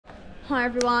Hi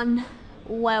everyone,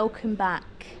 welcome back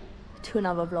to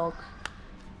another vlog.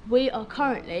 We are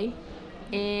currently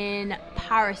in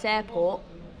Paris airport,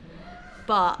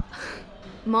 but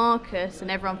Marcus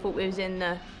and everyone thought we was in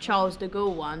the Charles de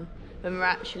Gaulle one when we're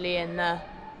actually in the,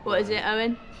 what is it,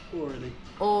 Owen?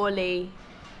 Orly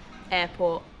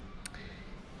airport.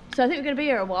 So I think we're going to be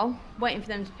here a while, waiting for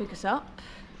them to pick us up.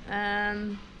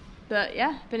 But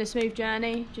yeah, been a smooth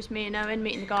journey, just me and Owen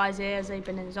meeting the guys here as they've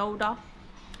been as older.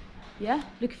 Yeah,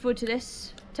 looking forward to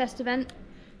this test event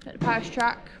at the Paris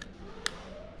track.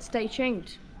 Stay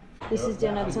tuned. This is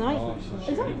dinner tonight.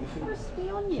 Is that crispy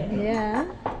onion? Yeah.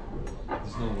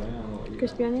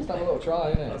 Crispy onion? Just have a little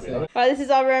try, innit? Right, this is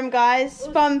our room, guys.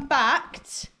 Fun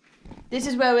fact, this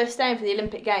is where we're staying for the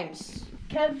Olympic Games.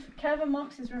 Kev and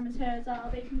Marcus's room is here as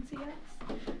well, they can see us.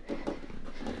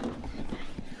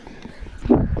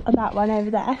 That one over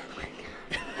there.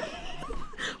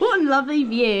 What a lovely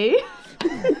view.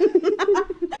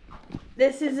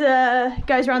 This is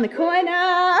goes around the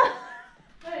corner.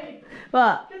 Hey,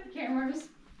 What? get the cameras.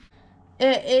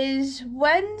 It is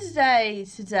Wednesday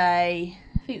today.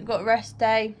 I think we've got a rest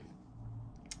day.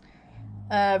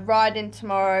 Riding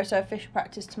tomorrow, so official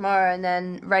practice tomorrow, and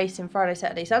then racing Friday,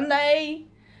 Saturday, Sunday.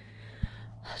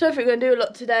 I don't think we're going to do a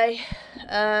lot today.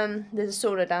 There's a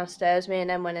sauna downstairs. Me and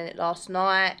Em went in it last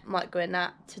night. Might go in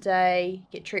that today.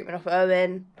 Get treatment off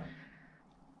Owen.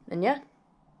 And yeah,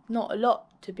 not a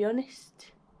lot, to be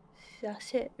honest.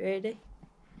 That's it, really.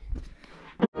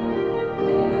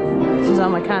 This is our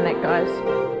mechanic, guys.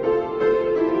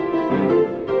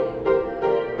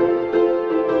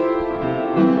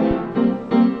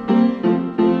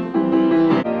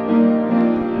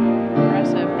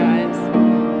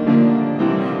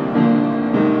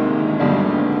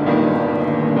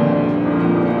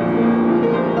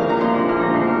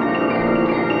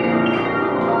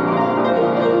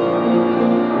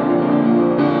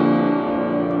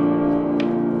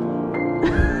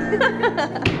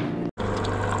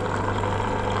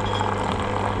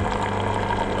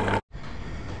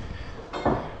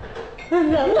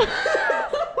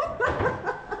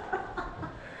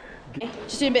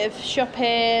 Just doing a bit of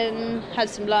shopping, had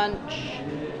some lunch.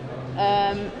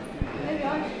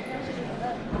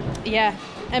 Yeah,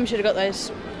 Em should have got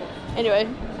those. Anyway,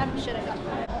 Em should have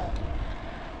got that.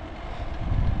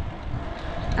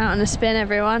 out on the spin,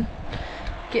 everyone.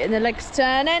 Getting the legs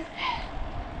turning.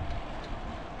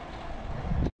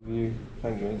 You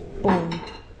penguin. Boom.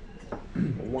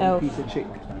 One piece of chick.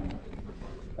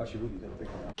 Actually, really don't think.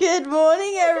 Good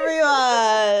morning,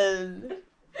 everyone.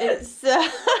 It's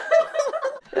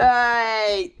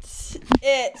right.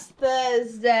 It's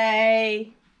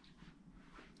Thursday.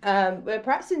 We're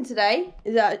practicing today.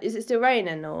 Is it still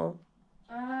raining or?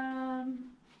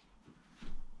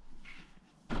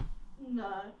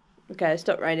 No. Okay, it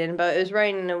stopped raining, but it was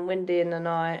raining and windy in the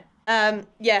night.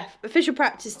 Yeah, official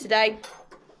practice today.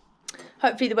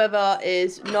 Hopefully the weather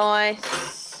is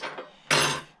nice.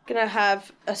 Gonna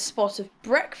have a spot of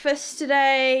breakfast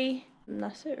today. And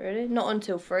that's it really. Not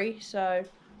until 3, so I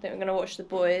think we're gonna watch the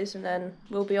boys and then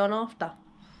we'll be on after.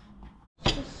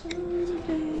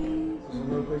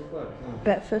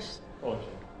 Breakfast.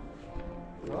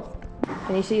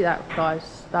 Can you see that,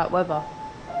 guys? That weather.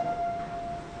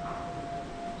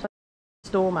 It's like a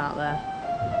storm out there.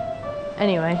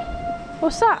 Anyway,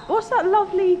 what's that? What's that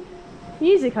lovely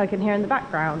music I can hear in the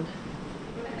background?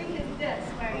 I think it's this,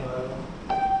 where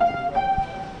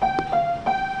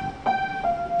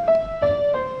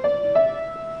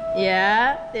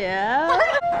Yeah, yeah.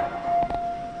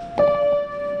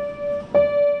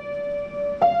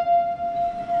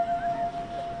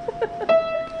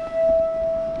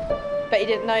 Bet you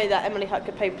didn't know that Emily Hutt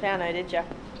could play piano, did you?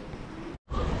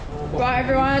 Right,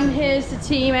 everyone, here's the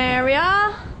team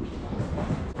area.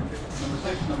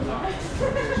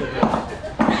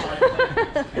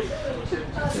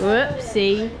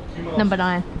 Whoopsie. Number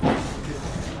 9.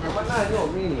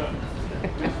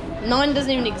 9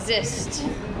 doesn't even exist,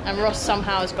 and Ross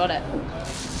somehow has got it.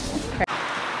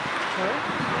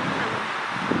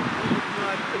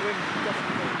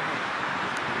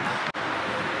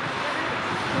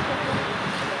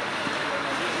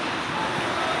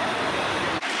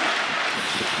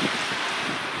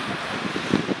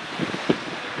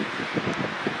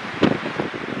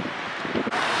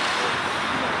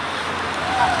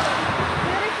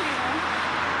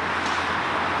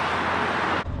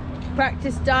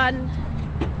 Practice done.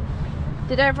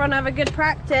 Did everyone have a good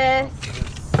practice?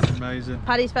 Amazing.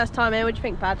 Paddy's first time here. What do you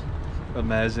think, Pad?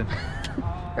 Amazing.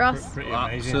 Ross? Pretty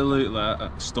amazing. Absolutely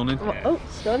stunning. Oh,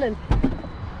 stunning.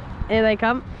 Here they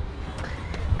come.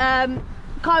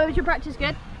 Kai, was your practice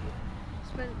good?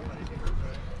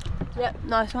 Yep,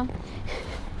 nice one.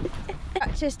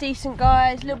 Practice decent,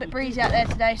 guys. A little bit breezy out there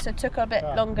today, so it took a bit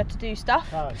longer to do stuff.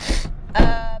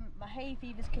 My hay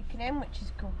fever's kicking in, which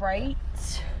is great.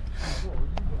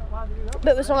 But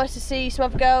it was nice to see some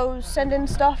other girls sending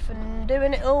stuff and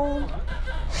doing it all.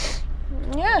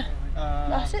 Yeah,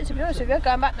 that's it, to be honest with you.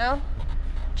 Going back now,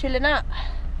 chilling out.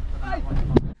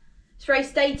 It's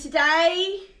race day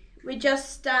today. We're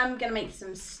just gonna make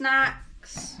some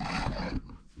snacks.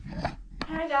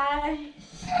 Hi guys.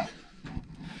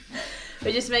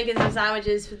 We're just making some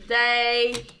sandwiches for the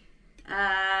day.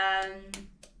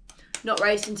 Not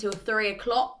racing until 3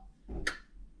 o'clock.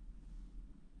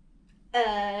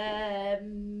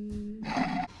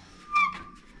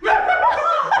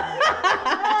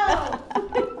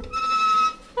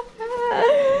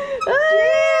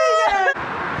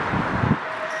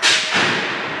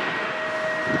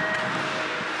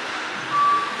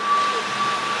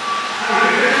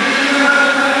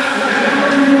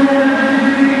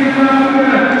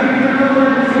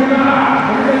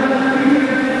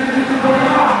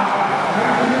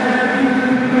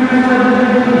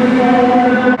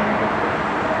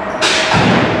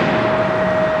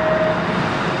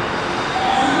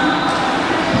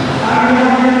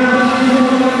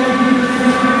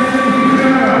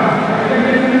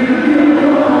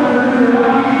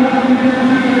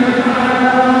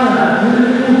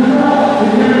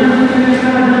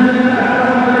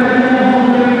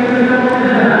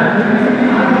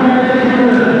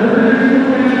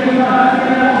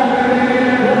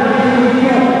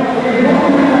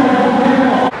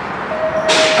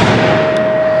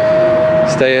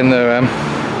 Stay in there, Em.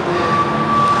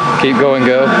 Keep going,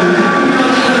 girl.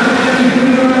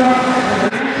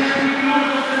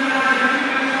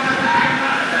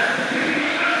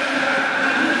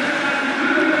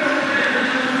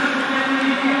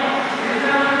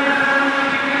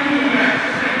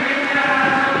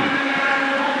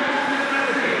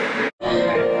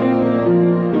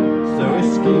 So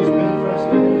excuse me first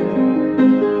of all,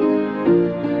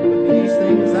 but these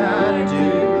things I do,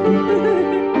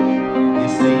 you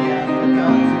see I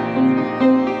forgot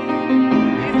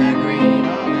if they're green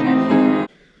or blue.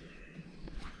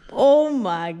 Oh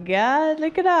my god,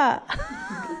 look at that.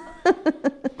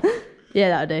 Yeah,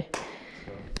 that'll do.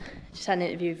 Just had an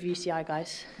interview with UCI,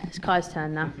 guys. It's Kai's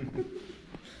turn now.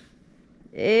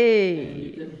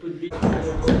 Hey.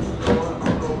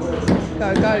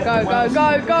 Go, go, go, go,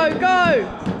 go, go, go!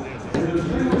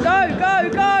 Go, go,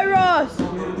 go, Ross!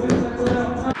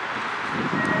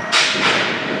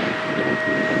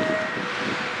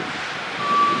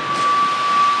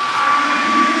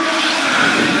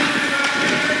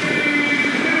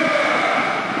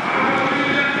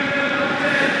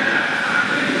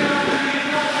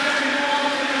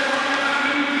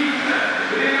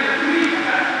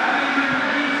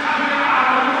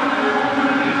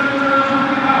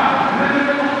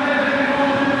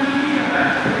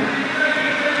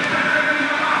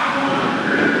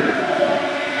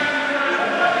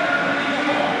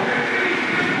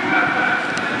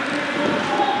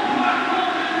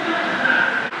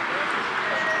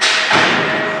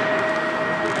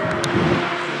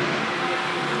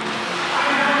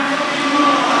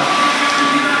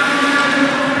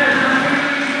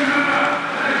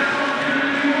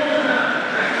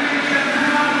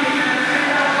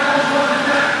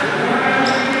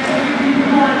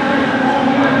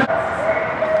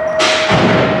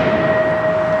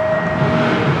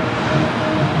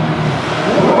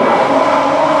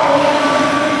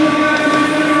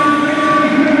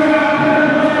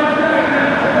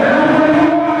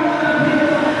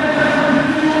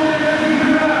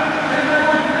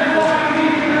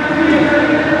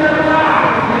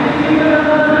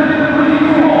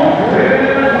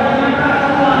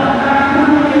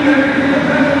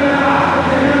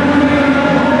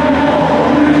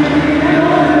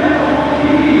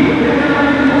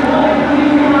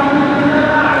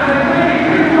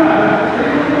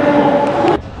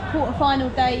 Final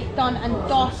day done and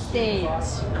dusted.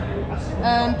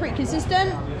 Pretty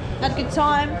consistent, had a good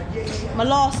time. My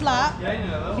last lap,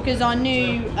 because I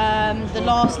knew the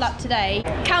last lap today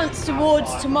counts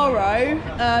towards tomorrow,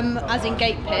 as in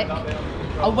gate pick.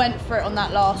 I went for it on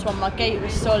that last one. My gate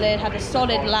was solid, had a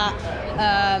solid lap,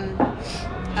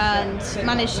 and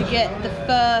managed to get the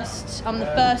first, I'm the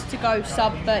first to go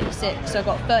sub 36, so I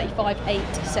got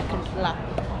 35.8 second lap,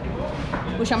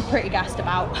 which I'm pretty gassed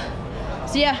about.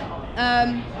 So yeah,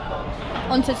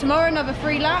 on to tomorrow, another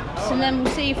 3 laps, and then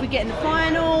we'll see if we get in the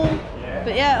final.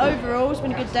 But yeah, overall, it's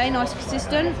been a good day, nice and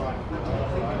consistent.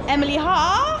 Emily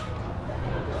Hart,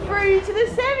 through to the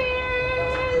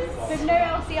semis! With no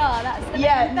LCR, that's the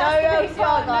Yeah, that's no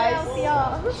LCR, guys. No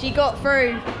LCR. She got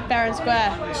through fair and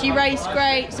square. She raced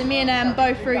great, so me and Em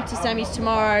both through to semis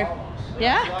tomorrow.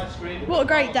 Yeah? What a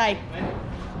great day.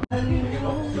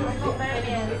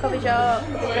 Coffee shop,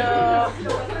 coffee shop,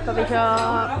 coffee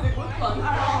shop.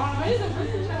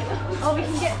 Oh, we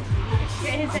can get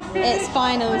his. It's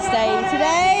finals day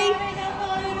today.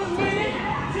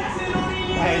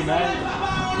 Hey, man.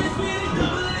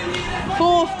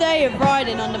 4th day of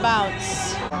riding on the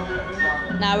bounce.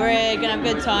 Now we're gonna have a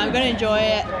good time, we're gonna enjoy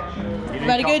it. We've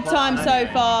had a good time so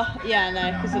far. Yeah, I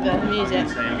know, because of the music.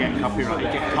 So you get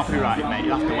copyrighted, mate.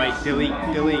 You have to wait,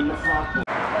 delete.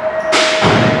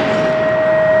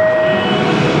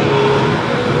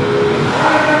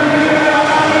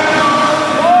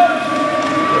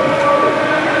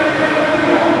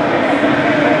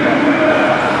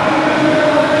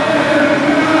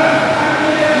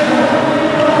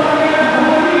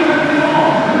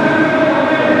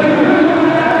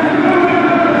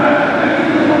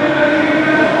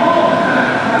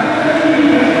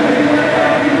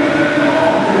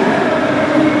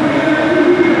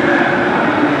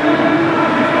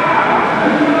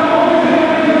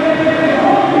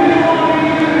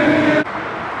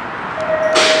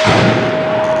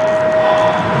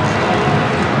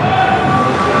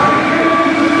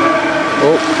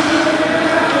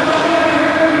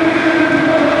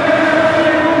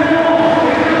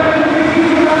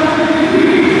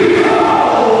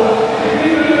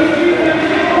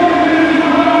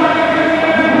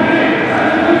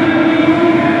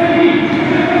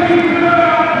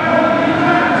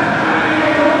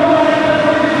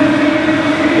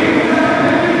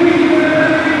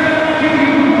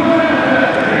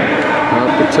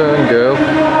 Turn, girl.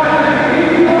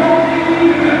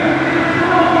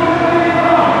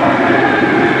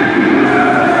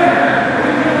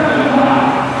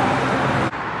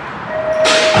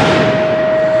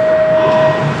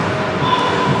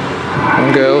 Come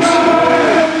on, girls.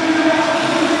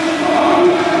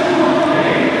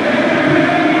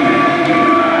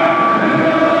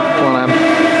 Come on, Em.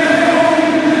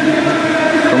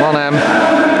 Come on, Em.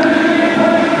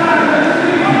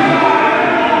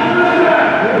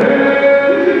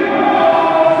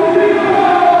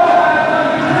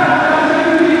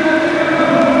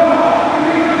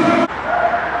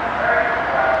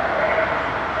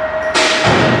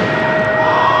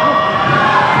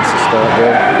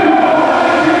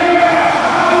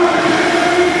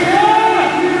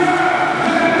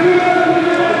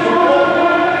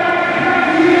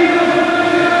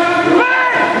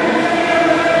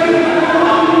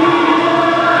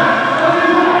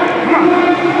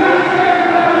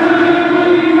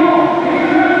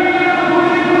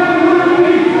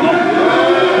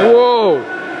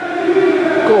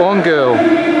 Girl.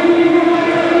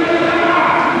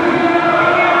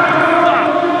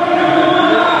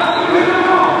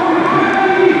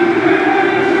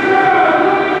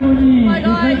 Hi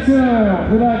guys.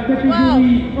 Well,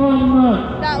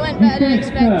 that went better than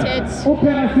expected.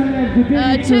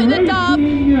 Took the dub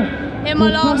in my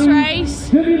last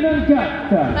race. I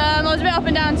was a bit up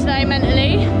and down today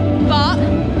mentally, but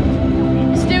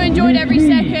still enjoyed every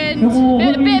second.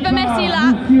 A bit of a messy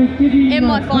lap in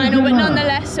my final, but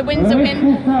nonetheless a win's a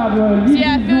win. So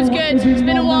yeah, it feels good. It's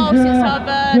been a while since I've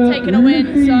taken a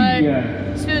win, so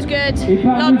this feels good.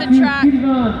 Love the track,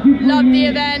 love the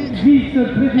event,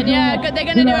 and yeah, they're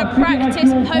going to do a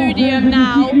practice podium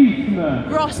now.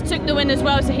 Ross took the win as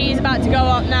well, so he's about to go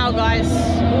up now, guys.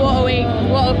 What a week,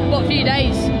 what a few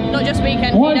days, not just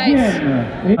weekend, few days.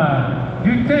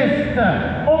 Du test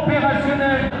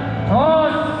opérationnel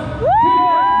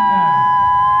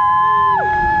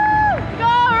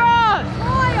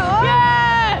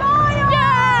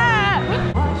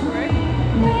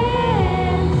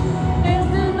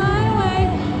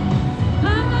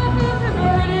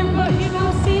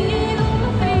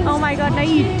Oh my god, no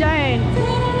you don't.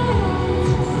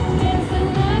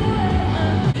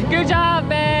 Good job,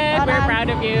 babe. We're proud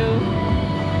of you.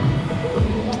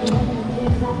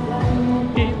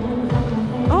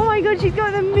 Oh my god, she's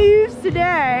got the moves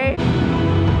today.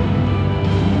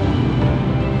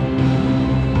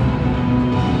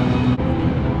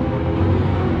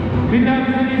 Mesdames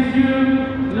et messieurs,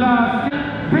 la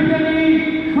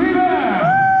Brittany Creamer.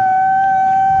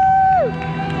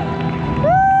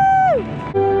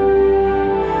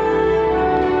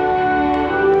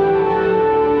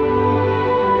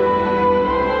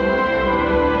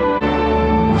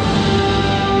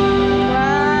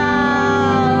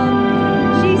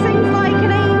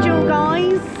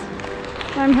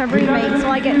 I'm her roommate, so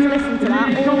I get to listen to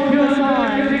that all the